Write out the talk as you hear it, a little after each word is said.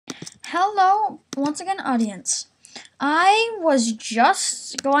Hello, once again, audience. I was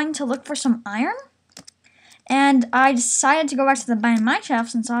just going to look for some iron, and I decided to go back to the mine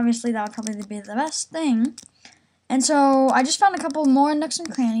shaft since obviously that would probably be the best thing. And so I just found a couple more nooks and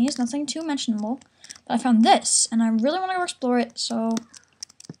crannies, nothing too mentionable. But I found this, and I really want to go explore it, so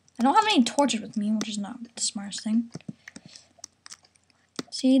I don't have any torches with me, which is not the smartest thing.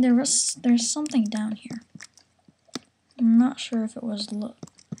 See, there's something down here. I'm not sure if it was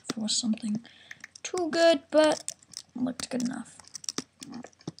something too good, but it looked good enough.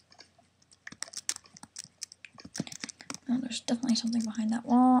 Oh, there's definitely something behind that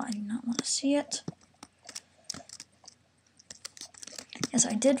wall. I do not want to see it. Yes,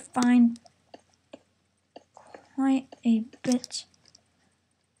 I did find quite a bit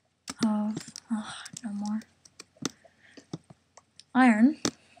of no more iron.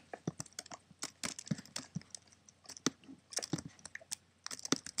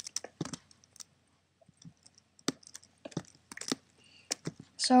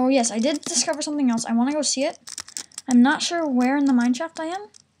 So yes, I did discover something else. I want to go see it. I'm not sure where in the mine shaft I am,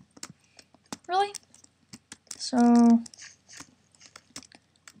 really. So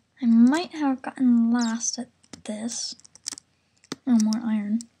I might have gotten lost at this. Oh, more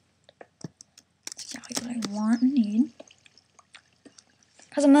iron. That's exactly what I want and need.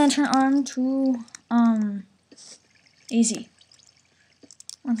 Because I'm going to turn it on to easy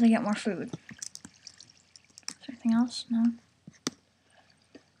once I get more food. Is there anything else? No.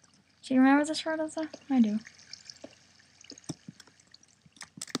 Do you remember this part of the? I do.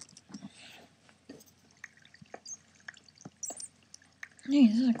 Hey,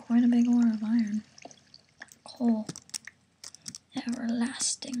 this is quite a big ore of iron. Coal.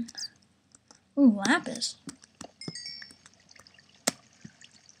 Everlasting. Ooh, lapis.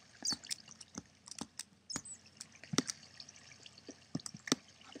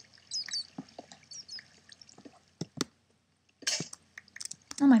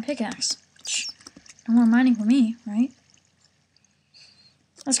 Oh, my pickaxe. No more mining for me, right?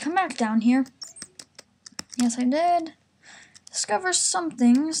 Let's come back down here. Yes, I did discover some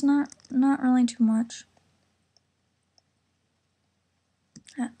things, not really too much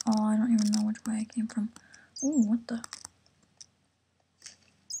at all. I don't even know which way I came from. Ooh, what the?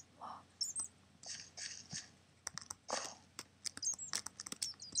 Whoa.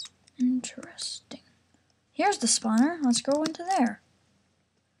 Interesting. Here's the spawner. Let's go into there.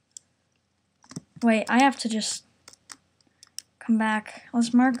 Wait, I have to just come back.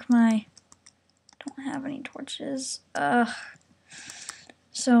 Let's mark my... Don't have any torches.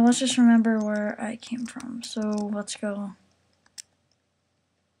 So let's just remember where I came from. So let's go.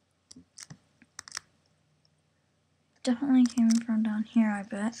 Definitely came from down here, I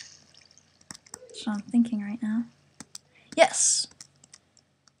bet. That's what I'm thinking right now. Yes!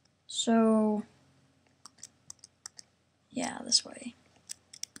 So... yeah, this way.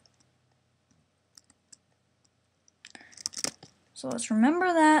 So let's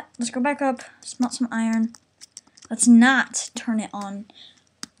remember that. Let's go back up, smelt some iron. Let's not turn it on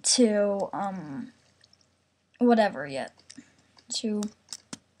to, whatever yet.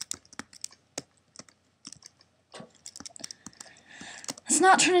 Let's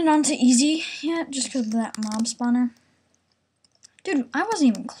not turn it on to easy yet, just because of that mob spawner. Dude, I wasn't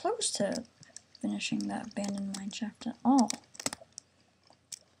even close to finishing that abandoned mine shaft at all.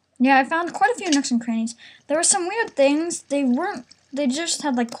 Yeah, I found quite a few nooks and crannies. There were some weird things. They just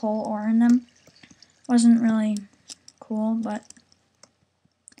had like coal ore in them. Wasn't really cool, but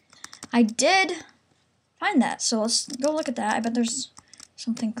I did find that. So let's go look at that. I bet there's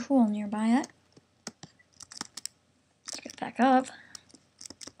something cool nearby it. Let's get back up.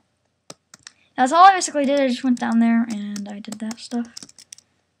 That's all I basically did. I just went down there and I did that stuff.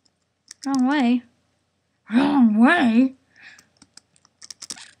 Wrong way. Wrong way?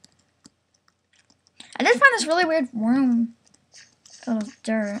 I did find this really weird room full of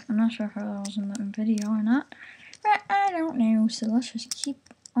dirt. I'm not sure if that was in the video or not. But I don't know. So let's just keep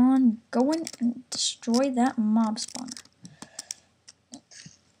on going and destroy that mob spawner.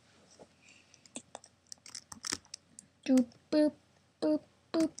 Doop, boop, boop,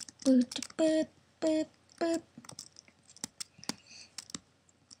 boop, boop, boop, boop, boop.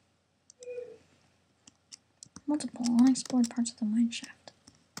 Multiple unexplored parts of the mine shaft.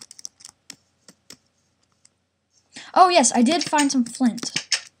 Oh yes, I did find some flint.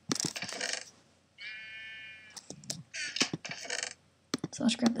 So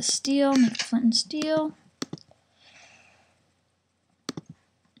let's grab the steel, make flint and steel.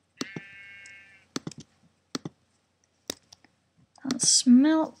 Let's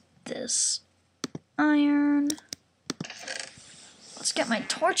smelt this iron. let's get my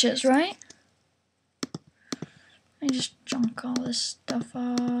torches, right? Let me just junk all this stuff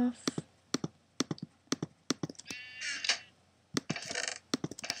off.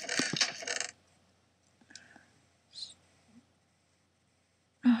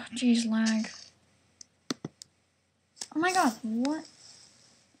 Oh, geez, lag. Oh my god, what?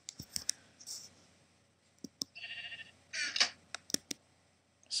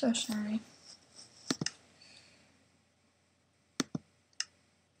 So sorry.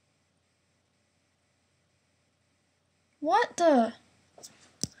 What the?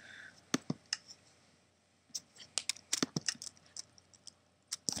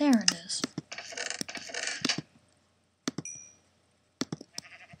 There it is.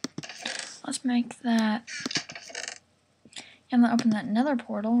 Let's make that. And then open that nether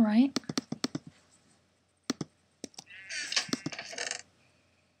portal, right?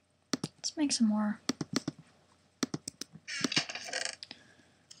 Let's make some more.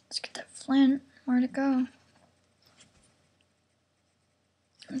 Let's get that flint. Where'd it go?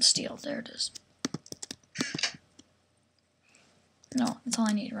 And steel. There it is. No, that's all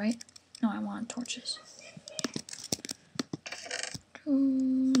I need, right? No, I want torches.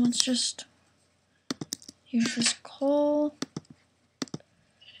 Let's just use this coal.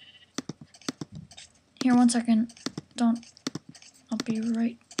 Here, 1 second. Don't. I'll be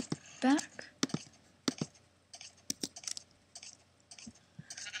right back.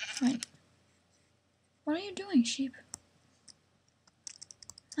 Right. What are you doing, sheep?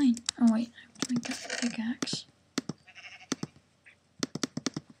 Fine. Oh, wait. I have to make that pickaxe.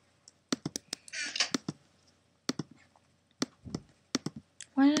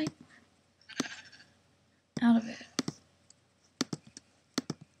 Why did I... Out of it.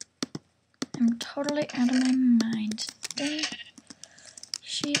 I'm totally out of my mind today.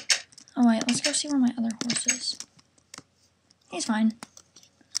 Sheep. Oh, wait. Let's go see where my other horse is. He's fine.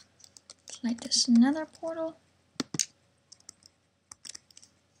 Let's light this nether portal.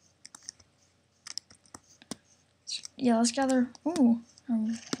 Yeah, let's gather. Ooh,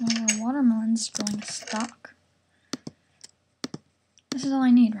 one of our watermelons growing stock. This is all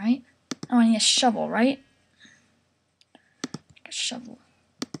I need, right? Oh, I need a shovel, right? A shovel.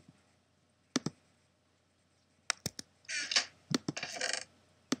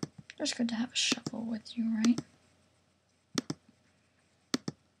 It's good to have a shovel with you, right?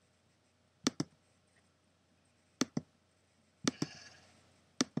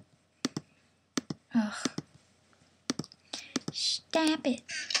 Ugh. Stab it.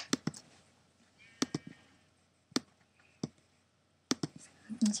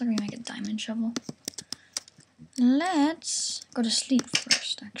 Let's like we make a diamond shovel. Let's go to sleep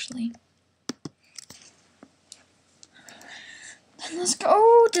first, actually. Then let's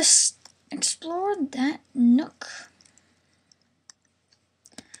go just explore that nook.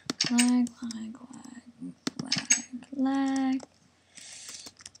 Lag, lag, lag, lag, lag.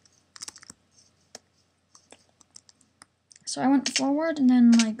 So I went forward and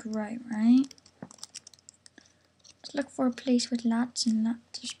then like right? Let's look for a place with lots and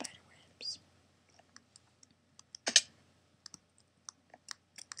lots of spider webs.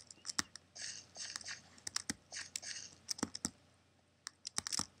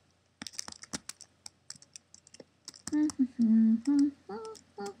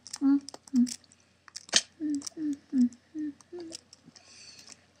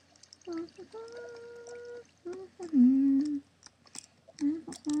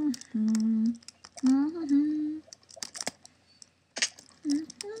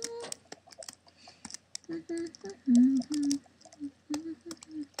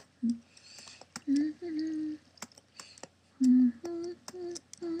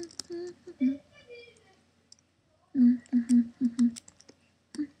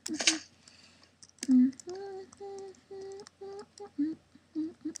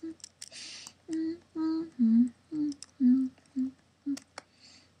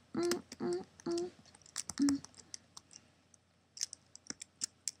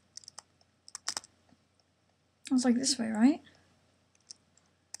 I was like this way, right?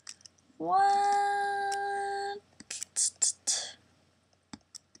 What?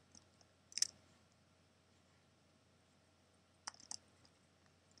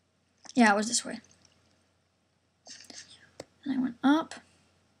 Yeah, it was this way. And I went up.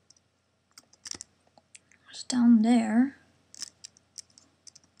 I was down there.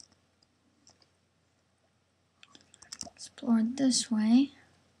 Explored this way.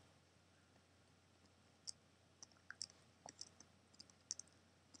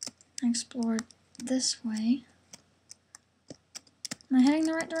 I explored this way. Am I heading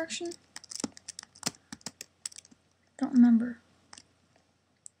the right direction? Don't remember.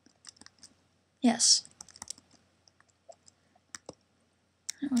 Yes.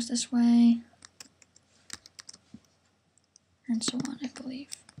 It was this way. And so on, I believe.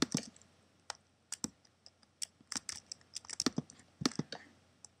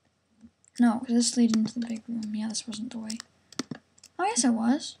 No, because this leads into the big room. Yeah, this wasn't the way. Oh, yes, it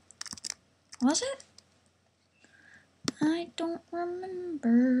was. Was it? I don't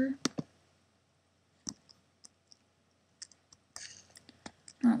remember.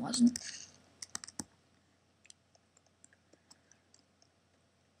 No, it wasn't.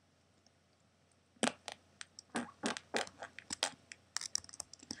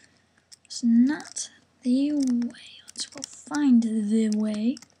 It's not the way. Let's go find the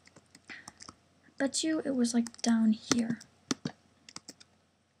way. I bet you it was like down here.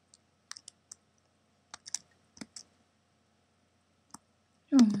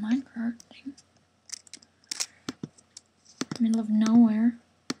 Oh, Minecraft thing. Middle of nowhere.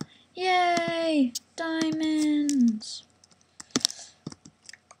 Yay! Diamonds!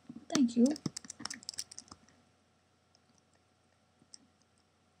 Thank you.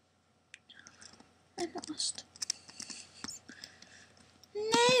 I lost.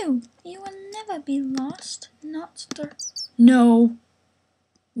 No! You will never be lost. Not the... No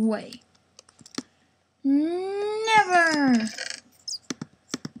way. Never!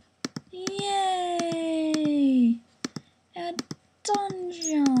 Yay! A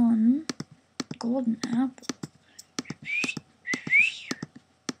dungeon. Golden apple.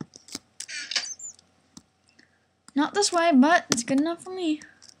 Not this way, but it's good enough for me.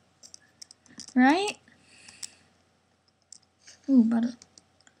 Right? Ooh, butter.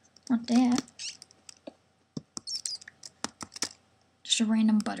 Not that. Just a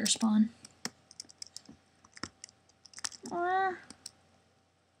random butter spawn.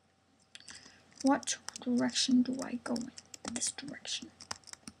 What direction do I go in? This direction.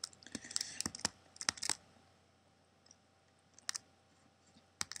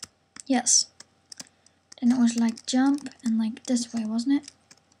 Yes. And it was like jump and like this way, wasn't it?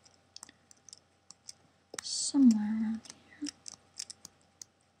 Somewhere around here.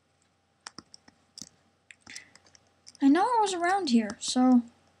 I know it was around here, so...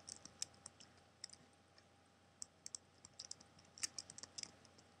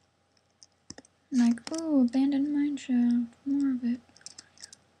 Like, ooh, abandoned mineshaft. More of it.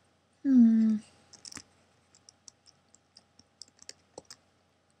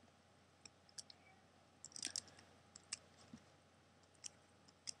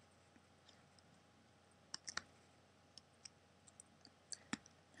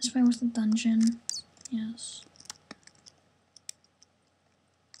 This way was the dungeon. Yes.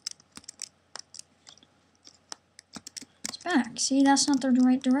 It's back. See, that's not the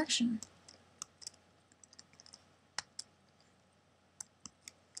right direction.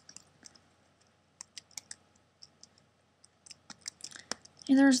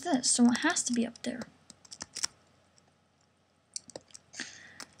 And there's this, so it has to be up there.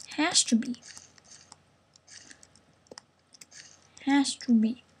 Has to be. Has to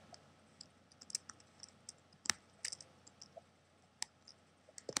be.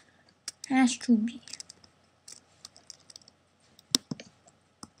 Has to be.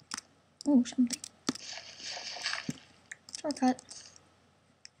 Oh, something. Shortcut.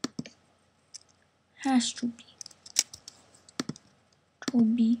 Has to be. To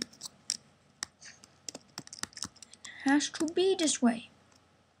be. Has to be this way.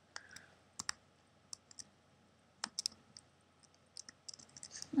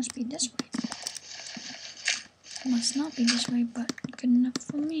 Must be this way. Must not be this way, but good enough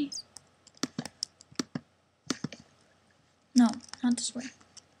for me. No, not this way.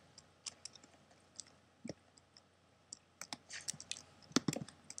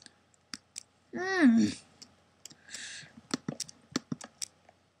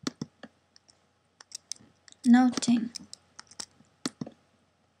 Noting.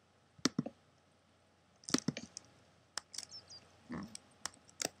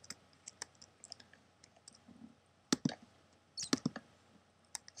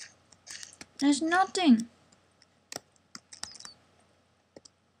 There's nothing.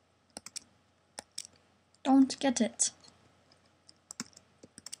 Don't get it.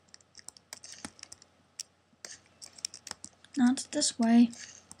 Not this way.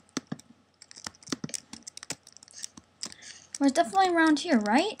 Well, it's definitely around here,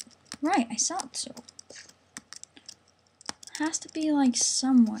 right? Right, I thought so. Has to be like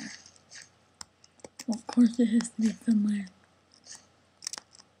somewhere. Well, of course it has to be somewhere.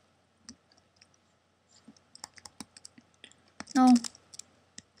 No.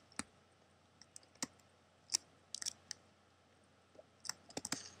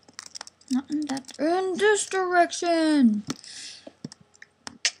 Not in that. In this direction.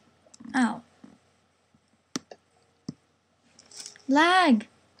 Ow. Lag.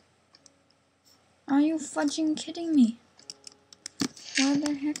 Are you fudging kidding me? Where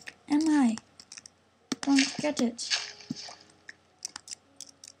the heck am I? Don't get it.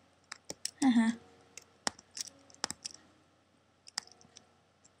 Haha.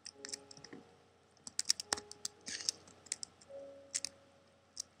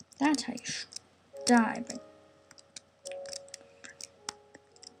 That's how you die, by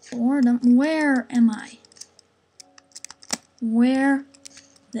boredom. Where am I? Where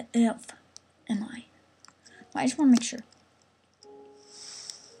the F am I? I just want to make sure.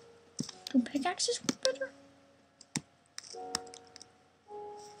 Do pickaxes work better?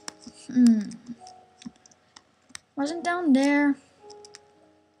 Wasn't down there.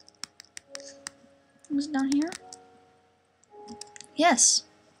 Was it down here? Yes.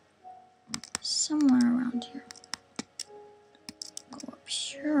 Somewhere around here. Go up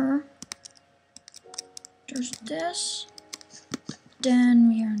here. There's this. Then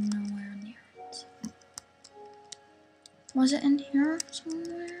we are nowhere near it. Was it in here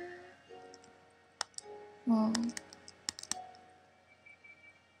somewhere? Whoa.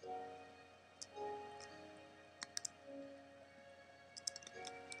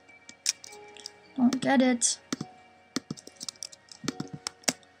 Don't get it.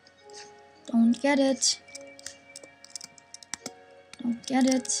 Don't get it. Don't get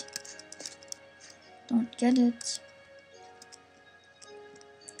it. Don't get it.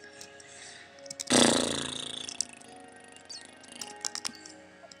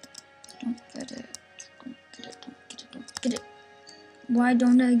 Don't get it. Don't get it. Don't get it. Don't get it. Why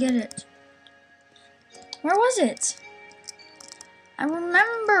don't I get it? Where was it? I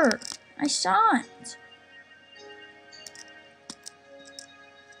remember. I saw it.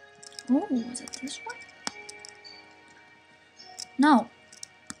 Oh, was it this way? No.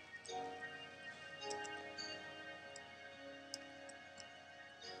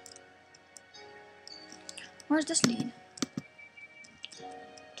 Where's this lead?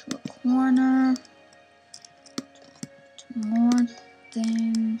 To a corner. To more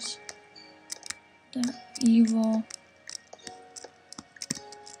things. They're evil.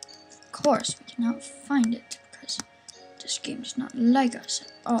 Of course, we cannot find it because this game is not like us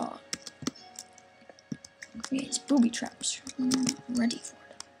at all. It creates booby traps when we're not ready for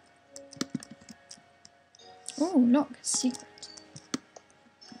them. Oh, look, it's secret.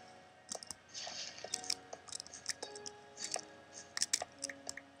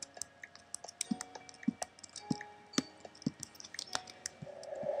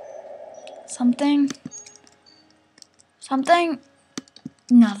 Something. Something.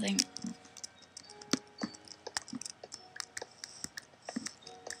 Nothing.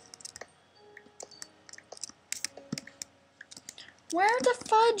 Where the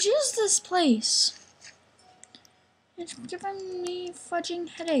fudge is this place? It's giving me a fudging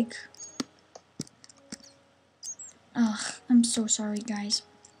headache. Ugh, I'm so sorry, guys.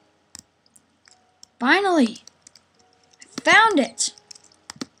 Finally! I found it!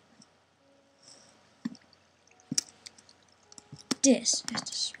 This is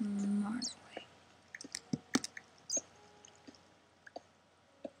the smart way.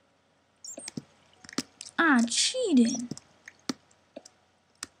 Ah, cheating.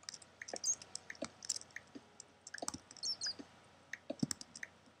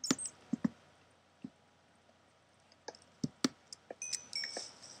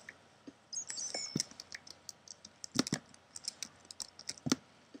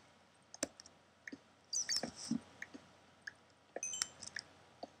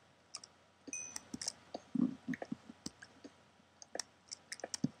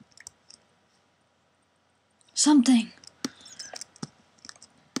 Something.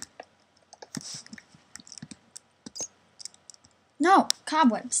 No,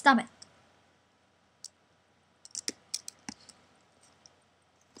 cobweb, stop it.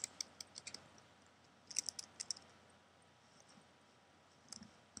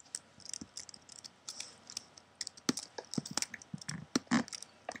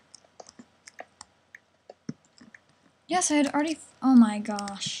 Yes, I had already. Oh my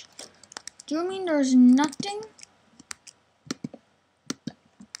gosh. Do you mean there's nothing?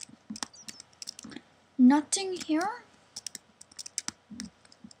 Nothing here?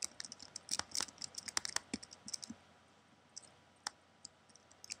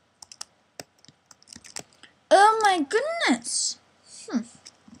 Oh my goodness!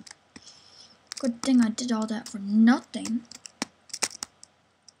 Good thing I did all that for nothing.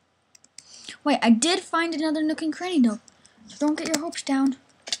 Wait, I did find another nook and cranny though, so don't get your hopes down.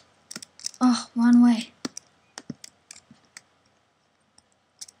 Oh, wrong way.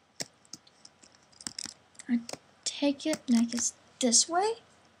 I take it like it's this way,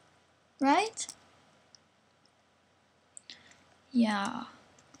 right? Yeah,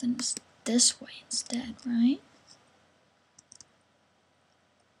 then it's this way instead, right?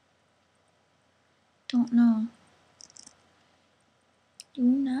 Don't know. Do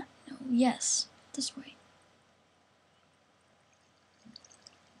not know. Yes, this way.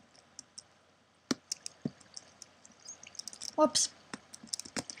 Whoops.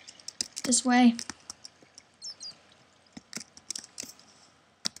 This way.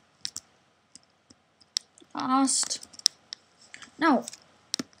 Lost. No.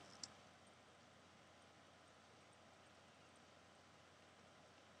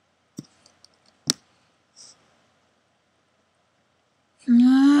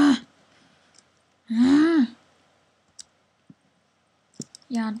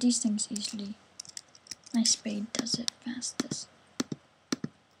 Yeah, these things easily. My spade does it fastest.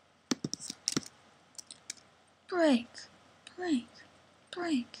 Break, break,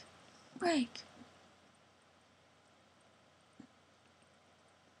 break, break.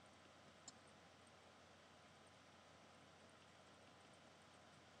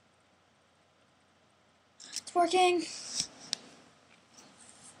 It's working. It's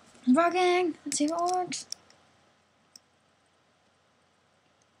working. Let's see if it works.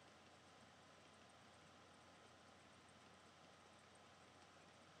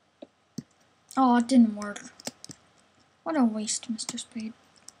 Oh, it didn't work. What a waste, Mr. Spade.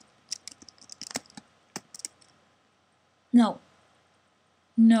 No.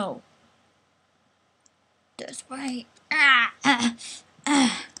 No. This way.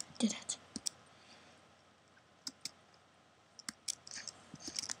 Did it.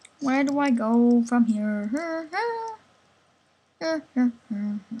 Where do I go from here?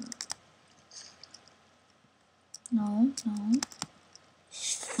 No, no.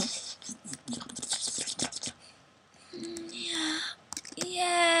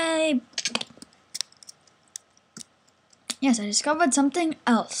 Yay! Yes, I discovered something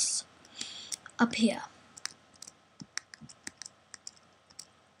else up here.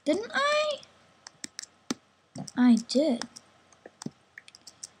 Didn't I? I did.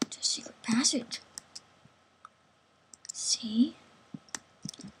 It's a secret passage. See?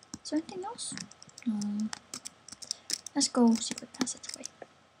 Is there anything else? No. Let's go secret passageway.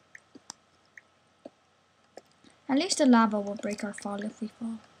 At least the lava will break our fall if we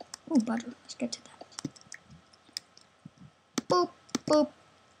fall. Oh, butter. Let's get to that. Boop, boop.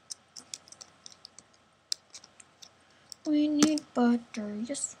 We need butter.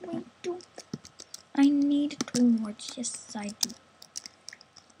 Yes, we do. I need torch. Yes, I do.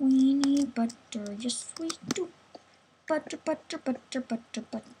 We need butter. Yes, we do. Butter, butter, butter, butter,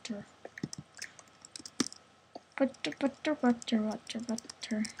 butter. Butter, butter, butter, butter,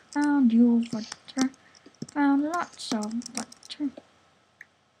 butter. Found you, butter. Found lots of butter.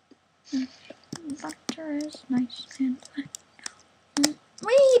 Butter is nice and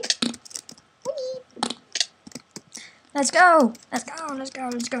Wait! Wait! Let's go! Let's go! Let's go!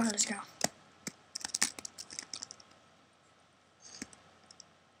 Let's go! Let's go!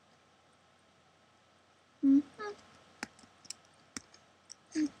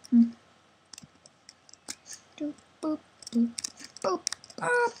 Boop, boop, boop, boop,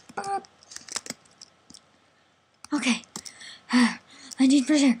 boop, boop. Okay. I need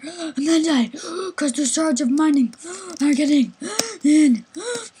fresh air. I'm gonna die because the shards of mining are getting in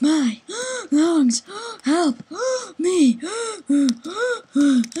my lungs. Help me.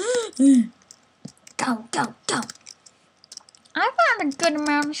 Go, go, go. I found a good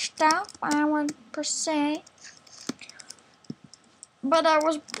amount of stuff, I would per se. But I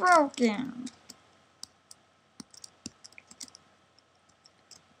was broken.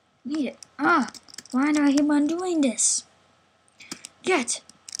 Need it. Why do I keep on doing this? Get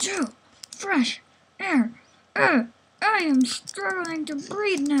to fresh air. I am struggling to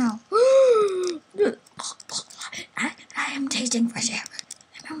breathe now. I am tasting fresh air.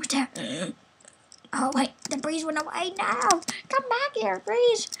 I'm almost there. Oh wait, the breeze went away now. Come back here,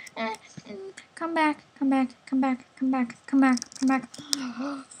 breeze. Come back, come back, come back, come back, come back, come back.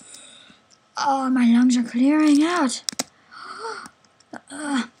 Oh, my lungs are clearing out.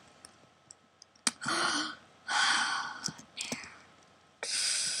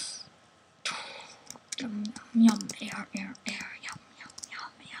 Yum, air, air, air, yum, yum,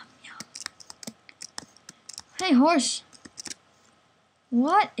 yum, yum, yum. Hey, horse.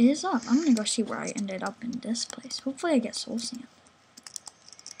 What is up? I'm gonna go see where I ended up in this place. Hopefully I get soul sand.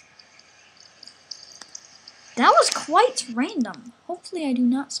 That was quite random. Hopefully I do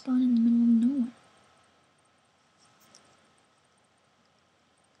not spawn in the middle of nowhere.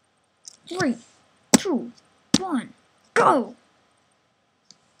 3, 2, 1, go!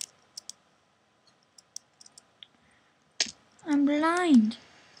 I'm blind.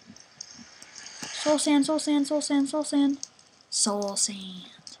 Soul sand, soul sand, soul sand, soul sand. Soul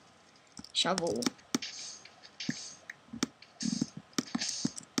sand. Shovel.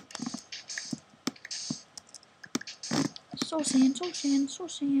 Soul sand, soul sand, soul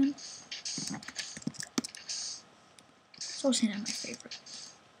sand. Soul sand is my favorite.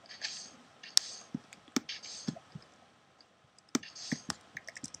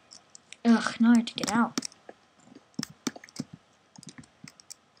 Ugh, now I have to get out.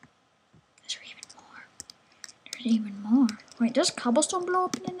 Is there even more? There's even more. Wait, does cobblestone blow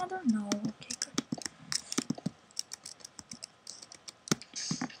up in another? No, okay, good.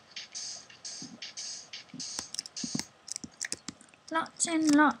 Lots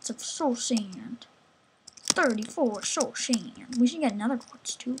and lots of soul sand. 34 soul sand. We should get another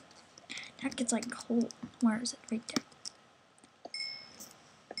quartz too. That gets like coal. Where is it? Right there.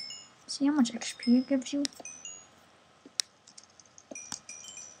 See how much XP it gives you?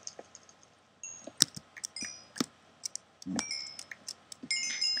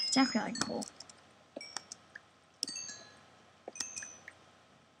 It's actually like coal.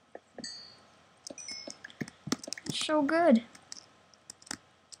 It's so good.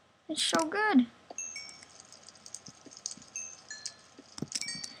 It's so good.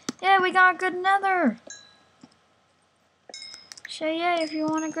 Yeah, we got a good nether. Say yay if you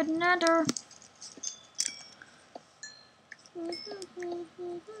want a good nether.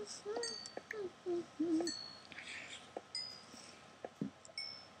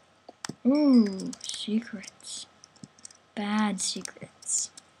 Ooh, secrets. Bad secrets.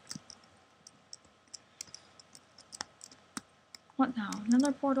 What now?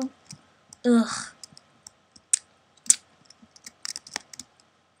 Another portal? Ugh.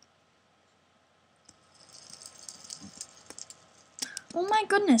 Oh my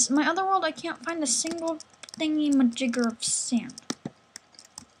goodness, in my other world I can't find a single thingy-majigger of sand.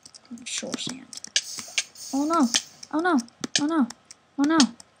 Shore sand. Oh no, oh no, oh no, oh no,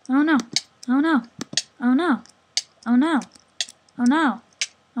 oh no, oh no, oh no, oh no, oh no,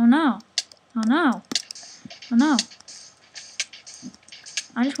 oh no, oh no, oh no.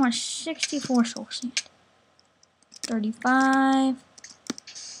 I just want 64 soul sand. 35.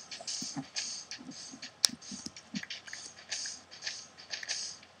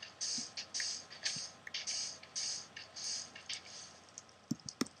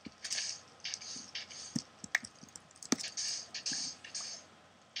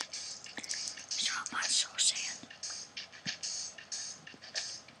 So much soul sand.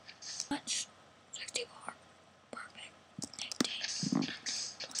 Much. 64. Perfect. 18. 21.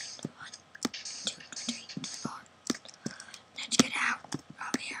 2, 3, 4. Let's get out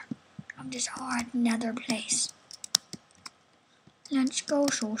of here. Of this hard nether place. Let's go,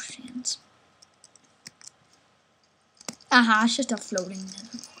 soul sands. Aha, it's just a floating nether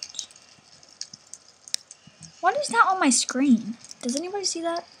quartz. What is that on my screen? Does anybody see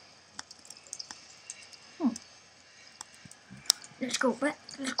that? Oh. Let's go back.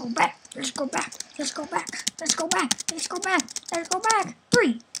 Let's go back. Let's go back. Let's go back. Let's go back. Let's go back. Let's go back.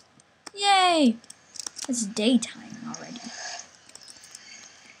 3. Yay! It's daytime already.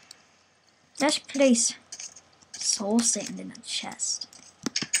 Let's place soul sand in a chest.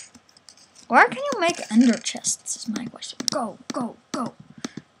 Where can you make ender chests is my question. Go, go, go.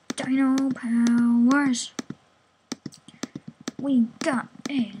 Dino powers. We got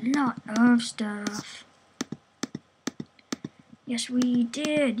a lot of stuff. Yes, we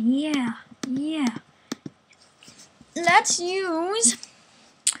did. Yeah, yeah. Let's use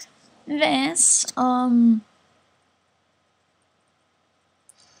this,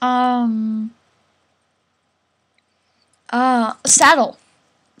 saddle.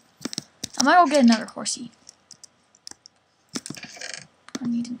 I might go get another horsey. I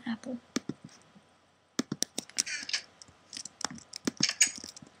need an apple.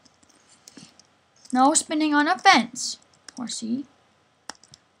 No spinning on a fence, horsey.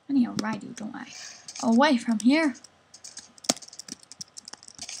 I need to ride you, don't I? Away from here.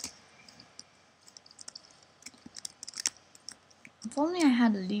 If only I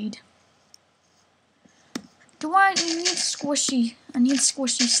had a lead. Do I need squishy? I need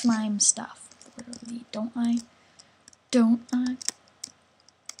squishy slime stuff for a lead, don't I? Don't I?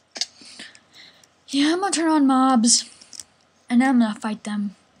 Yeah, I'm gonna turn on mobs. And I'm gonna fight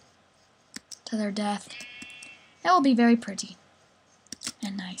them to their death. It will be very pretty.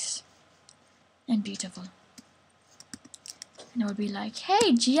 And nice. And beautiful. And it would be like,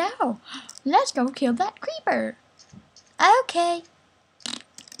 hey, Joe, let's go kill that creeper. Okay.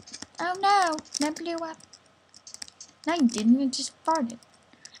 Oh no, that blew up. No, you didn't. You just farted.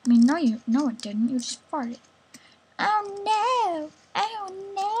 I mean, no, it didn't. You just farted. Oh no. Oh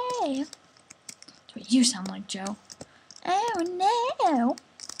no. That's what you sound like, Joe. Oh no.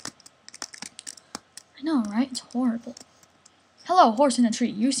 I know, right? It's horrible. Hello, horse in a tree.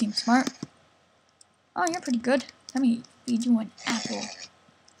 You seem smart. Oh, you're pretty good. Let me feed you an apple.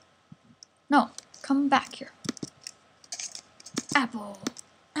 No, come back here. Apple.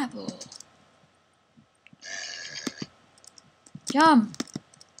 Apple. Yum.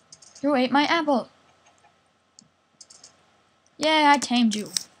 You ate my apple. Yeah, I tamed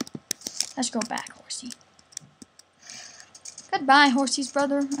you. Let's go back, horsey. Goodbye, horsey's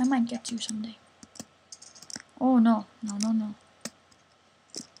brother. I might get you someday. Oh, no. No, no, no.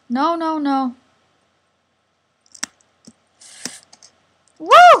 No, no, no.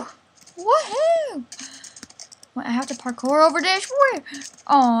 Woo! Woohoo! What, I have to parkour over this? Woo!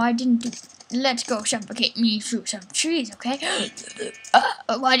 Oh, I didn't do... Let's go suffocate me through some trees, okay?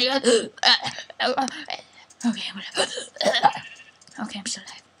 Why do you... Okay, okay, I'm still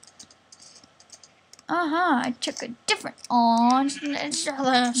alive. I took a different on. It's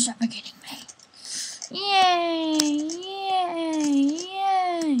suffocating me. Yay! Yay!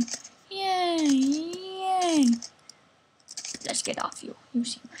 Yay! Yay! Yay! Let's get off you. You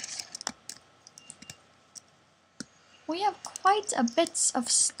seem nice. We have quite a bit of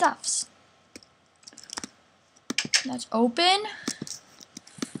stuffs. Let's open.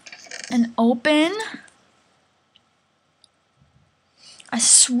 And open. I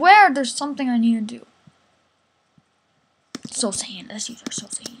swear there's something I need to do. Soul sand. Let's use our soul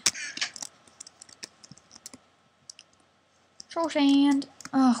sand. Soul sand.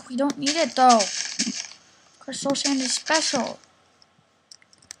 Ugh, we don't need it though. Because soul sand is special.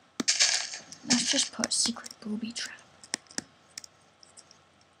 Let's just put a secret booby trap.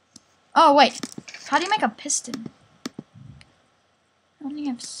 Oh, wait. How do you make a piston? I only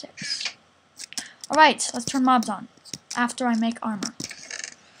have 6. Alright, let's turn mobs on. After I make armor.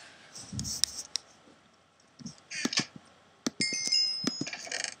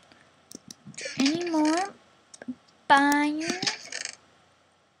 Any more? Fire.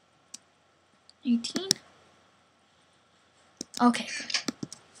 18. Okay, good.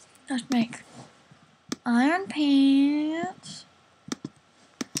 Let's make iron pants.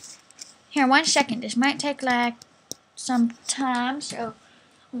 Here, 1 second. This might take like some time, so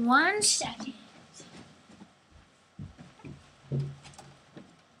 1 second.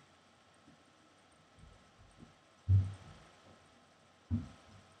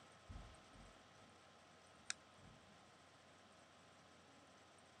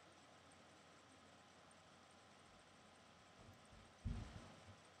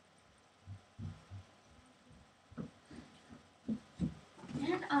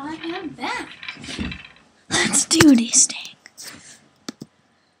 And I am back. Let's do this thing.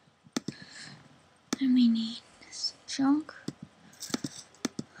 And we need this junk.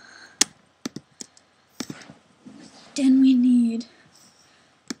 Then we need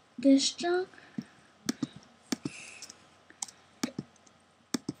this junk.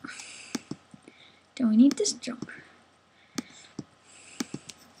 Then we need this junk.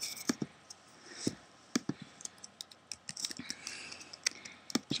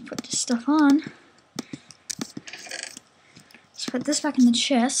 Just put this stuff on. Let's put this back in the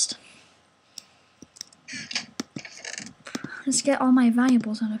chest. Let's get all my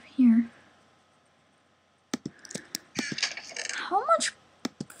valuables out of here. How much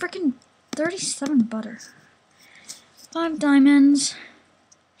freaking 37 butter? 5 diamonds.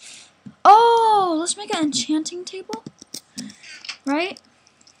 Oh, let's make an enchanting table. Right?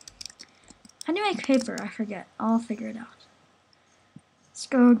 How do you make paper? I forget. I'll figure it out. Let's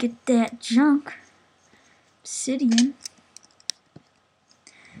go get that junk. Obsidian.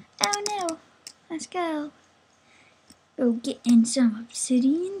 Oh no. Let's go. Go get in some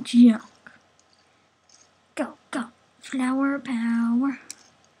obsidian junk. Go, go. Flower power.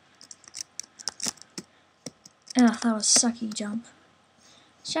 Ugh, that was sucky jump.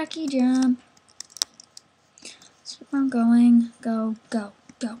 Sucky jump. Let's keep on going. Go, go,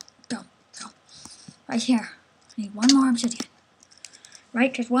 go, go, go. Right here. I need 1 more obsidian.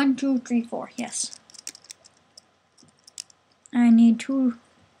 Right? Just 1, 2, 3, 4. Yes. I need 2.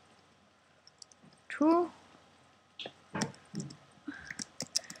 Do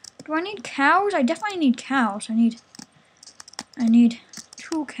I need cows? I definitely need cows. I need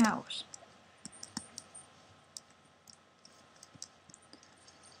 2 cows.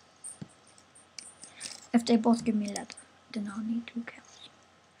 If they both give me leather. Then I'll need 2 cows.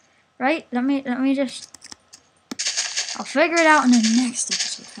 Right? Let me just... I'll figure it out in the next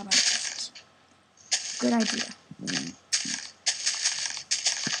episode. How about that? Good idea.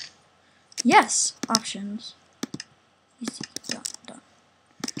 Yes! Options. Easy. Done.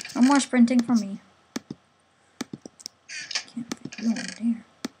 No more sprinting for me. Can't fit you in there.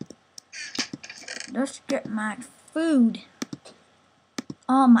 Let's get my food.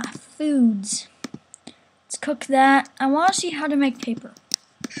 All my foods. Let's cook that. I want to see how to make paper.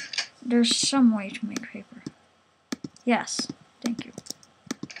 There's some way to make paper. Yes, thank you.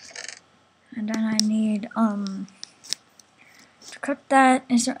 And then I need, to cook that.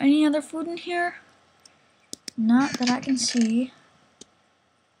 Is there any other food in here? Not that I can see.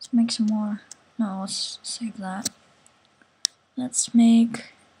 Let's make some more. No, let's save that. Let's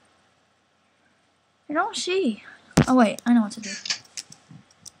make... I don't see. Oh wait, I know what to do.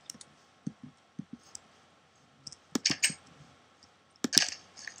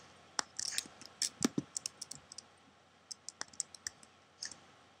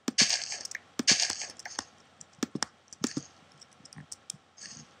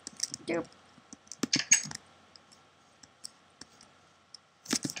 Doop.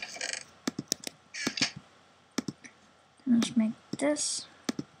 Let's make this.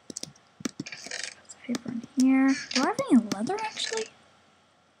 Paper in here. Do I have any leather actually?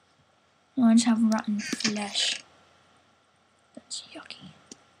 No, I just have rotten flesh. That's yucky.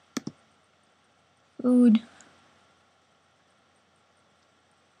 Food.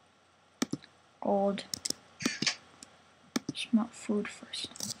 Gold. Smelt food first.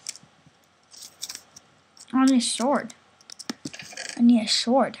 I need a sword. I need a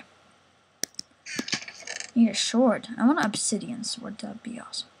sword. I want an obsidian sword. That'd be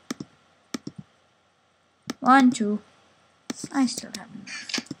awesome. 1, 2. I still have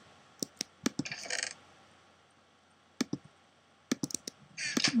enough.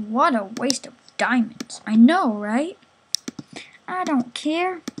 What a waste of diamonds. I know, right? I don't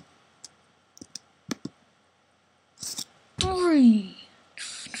care. 3.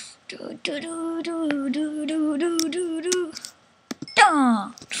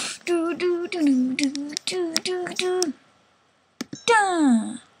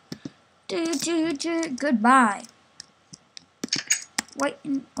 Goodbye. Wait.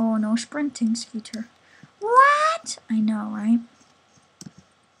 Oh no, sprinting Skeeter. What? I know, right?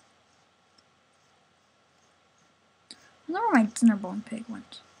 I wonder where my Dinnerbone pig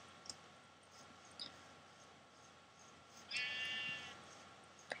went.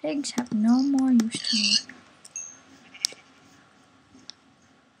 Pigs have no more use to me.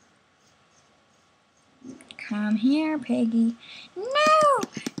 Come here, piggy. No!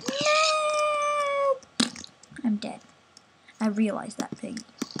 No! I'm dead. I realize that, piggy.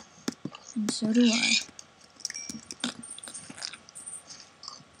 And so do I.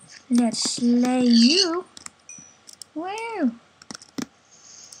 Let's slay you. Woo!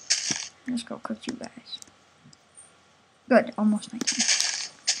 Let's go cook you guys. Good, almost nighttime.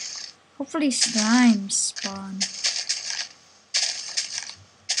 Hopefully slimes spawn.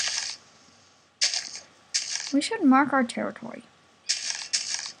 We should mark our territory.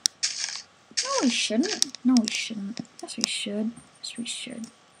 No, we shouldn't. No, we shouldn't. Yes, we should. Yes, we should.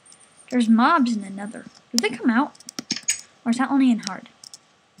 There's mobs in the nether. Do they come out? Or is that only in hard?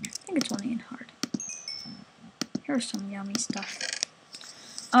 I think it's only in hard. Here's some yummy stuff.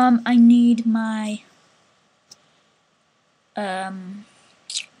 I need my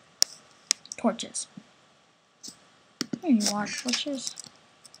torches. Here you are, torches.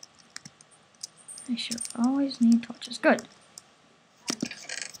 I should always need torches. Good.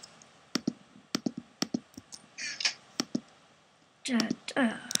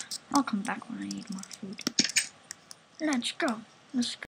 I'll come back when I need more food. Let's go. Let's go.